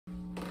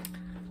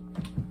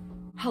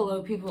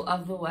Hello people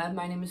of the web,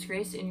 my name is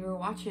Grace and you are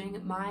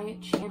watching my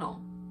channel.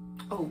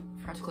 Oh,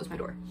 forgot to close my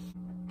door.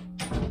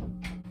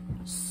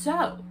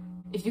 So,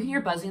 if you can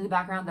hear buzzing in the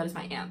background, that is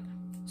my amp.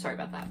 Sorry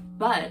about that.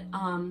 But,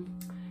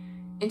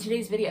 in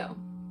today's video,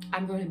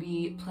 I'm going to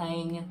be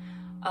playing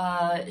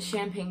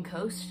Champagne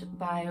Coast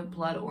by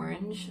Blood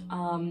Orange.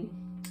 I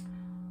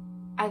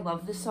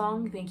love this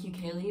song. Thank you,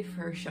 Kaylee,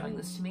 for showing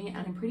this to me.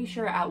 And I'm pretty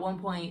sure at one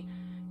point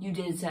you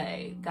did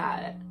say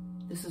that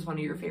this is one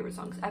of your favorite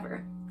songs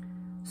ever.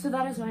 So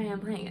that is why I'm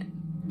playing it.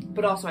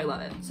 But also I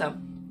love it. So,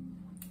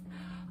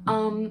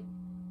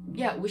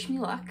 yeah, wish me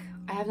luck.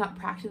 I have not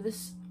practiced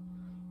this.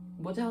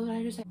 What the hell did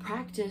I just say?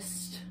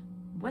 Practiced,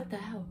 what the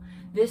hell?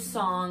 This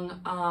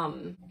song,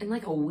 in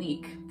like a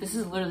week. This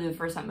is literally the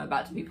first time I'm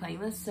about to be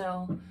playing this,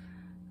 so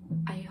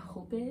I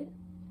hope it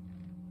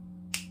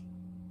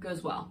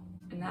goes well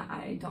and that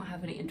I don't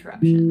have any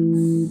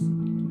interruptions.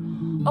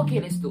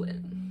 Okay, let's do it.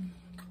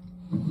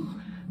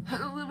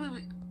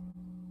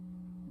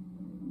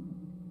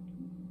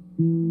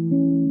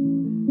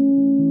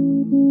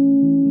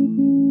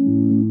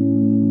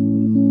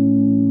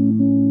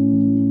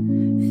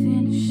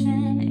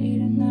 Finishing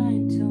 8 or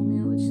 9, tell me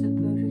what's the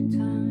perfect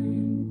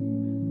time.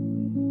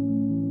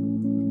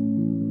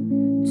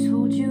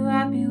 Told you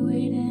I'd be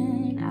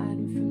waiting,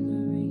 hiding from the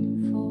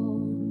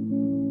rainfall.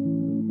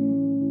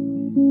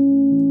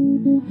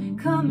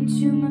 Coming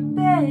to my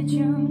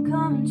bedroom,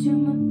 coming to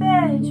my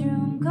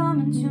bedroom,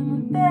 coming to my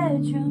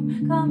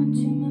bedroom, coming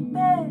to my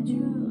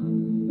bedroom.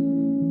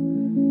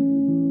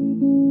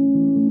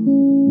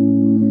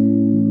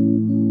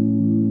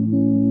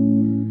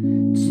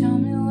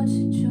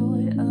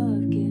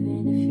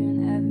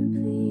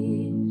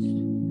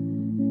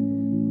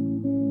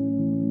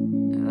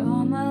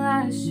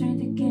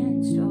 Strength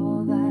against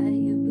all that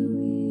you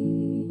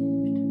believed.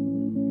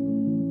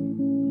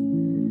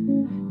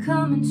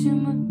 Coming to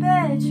my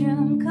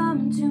bedroom,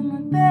 coming to my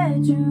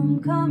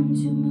bedroom, coming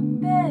to my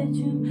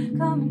bedroom,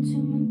 coming to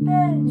my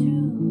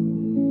bedroom.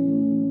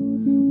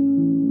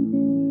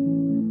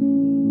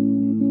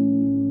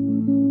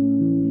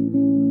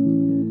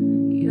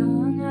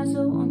 Young as I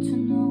want to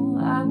know,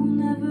 I will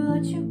never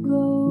let you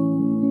go.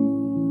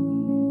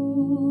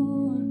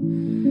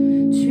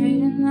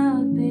 Trading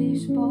out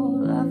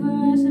baseball, lover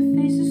as a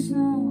face of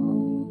snow.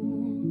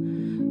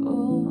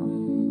 Oh,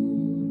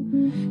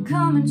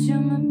 coming to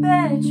my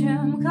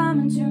bedroom,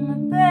 coming to my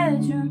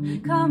bedroom,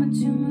 coming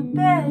to my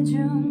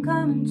bedroom,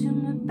 coming to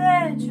my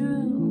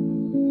bedroom.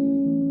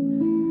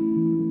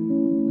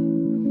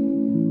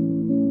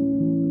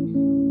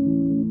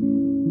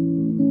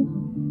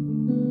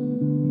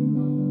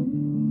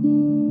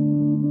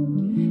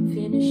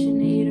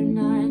 Finishing 8 or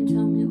 9,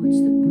 tell me what's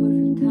the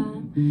perfect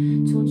time.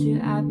 Told you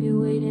I'd be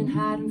waiting,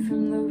 hiding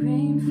from the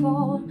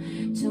rainfall.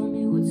 Tell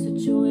me what's the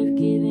joy of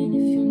giving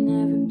if you're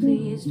never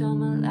pleased. All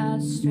my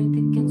last strength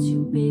against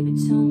you, baby,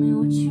 tell me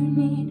what you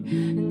need.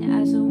 And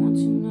as I want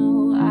to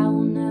know, I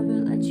will never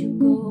let you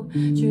go.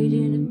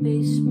 Trading a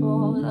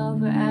baseball,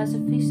 lover as a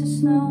face of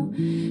snow.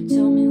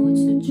 Tell me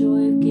what's the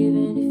joy of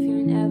giving if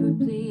you're never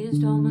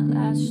pleased. All my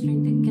last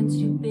strength against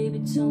you, baby,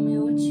 tell me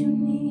what you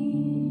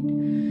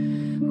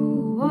need.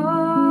 Ooh,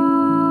 oh.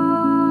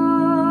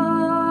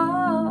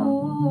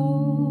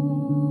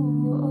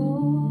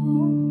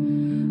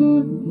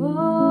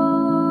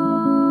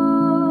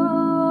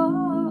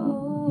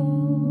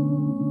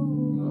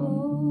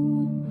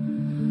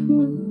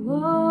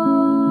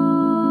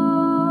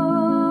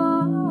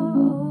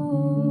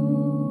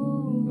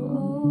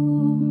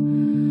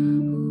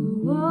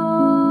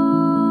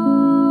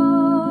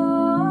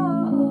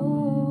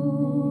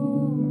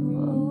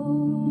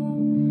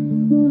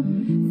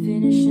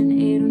 Finishing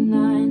 8 or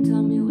 9,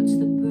 tell me what's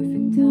the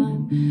perfect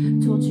time.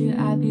 Told you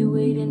I'd be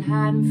waiting,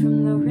 hiding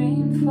from the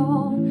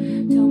rainfall.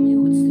 Tell me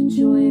what's the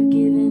joy of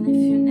giving if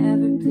you're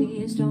never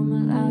pleased. All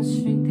my last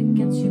strength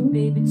against you,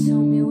 baby,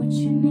 tell me what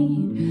you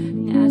need.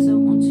 And as I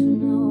want to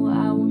know,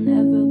 I will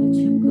never let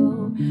you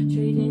go.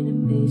 Trading a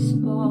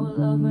baseball,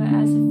 lover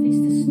as I face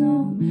the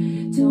snow.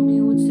 Tell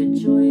me what's the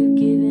joy of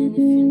giving if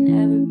you're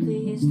never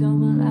pleased. All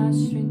my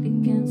last strength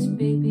against,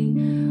 baby,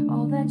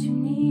 all that you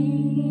need.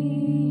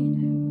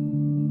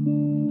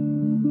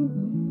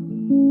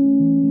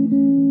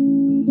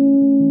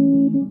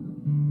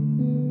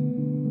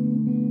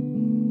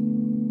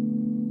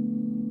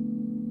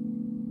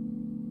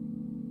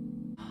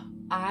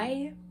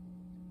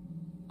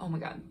 Oh my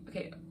god,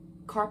 okay,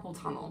 carpal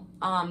tunnel.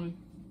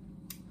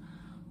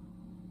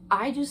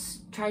 I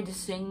just tried to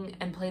sing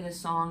and play this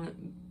song,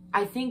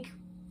 I think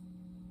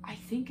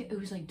it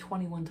was like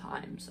 21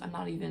 times. I'm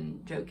not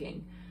even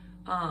joking.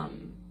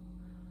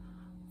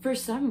 For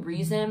some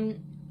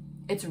reason,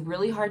 it's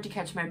really hard to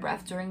catch my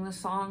breath during this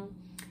song,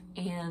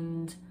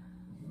 and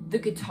the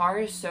guitar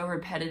is so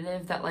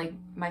repetitive that like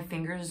my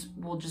fingers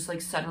will just like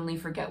suddenly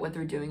forget what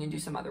they're doing and do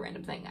some other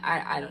random thing.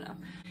 I don't know.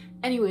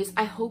 Anyways,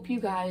 I hope you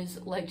guys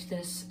liked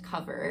this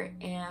cover,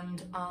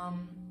 and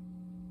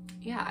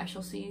yeah, I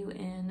shall see you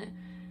in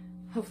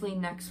hopefully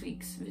next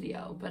week's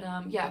video. But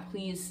yeah,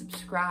 please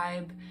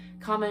subscribe,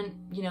 comment,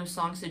 you know,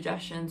 song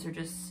suggestions or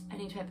just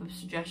any type of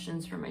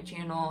suggestions for my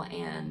channel,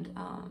 and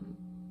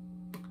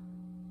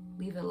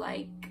leave a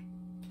like,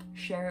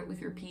 share it with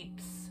your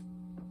peeps,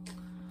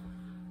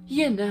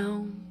 you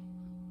know.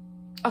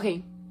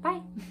 Okay,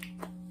 bye.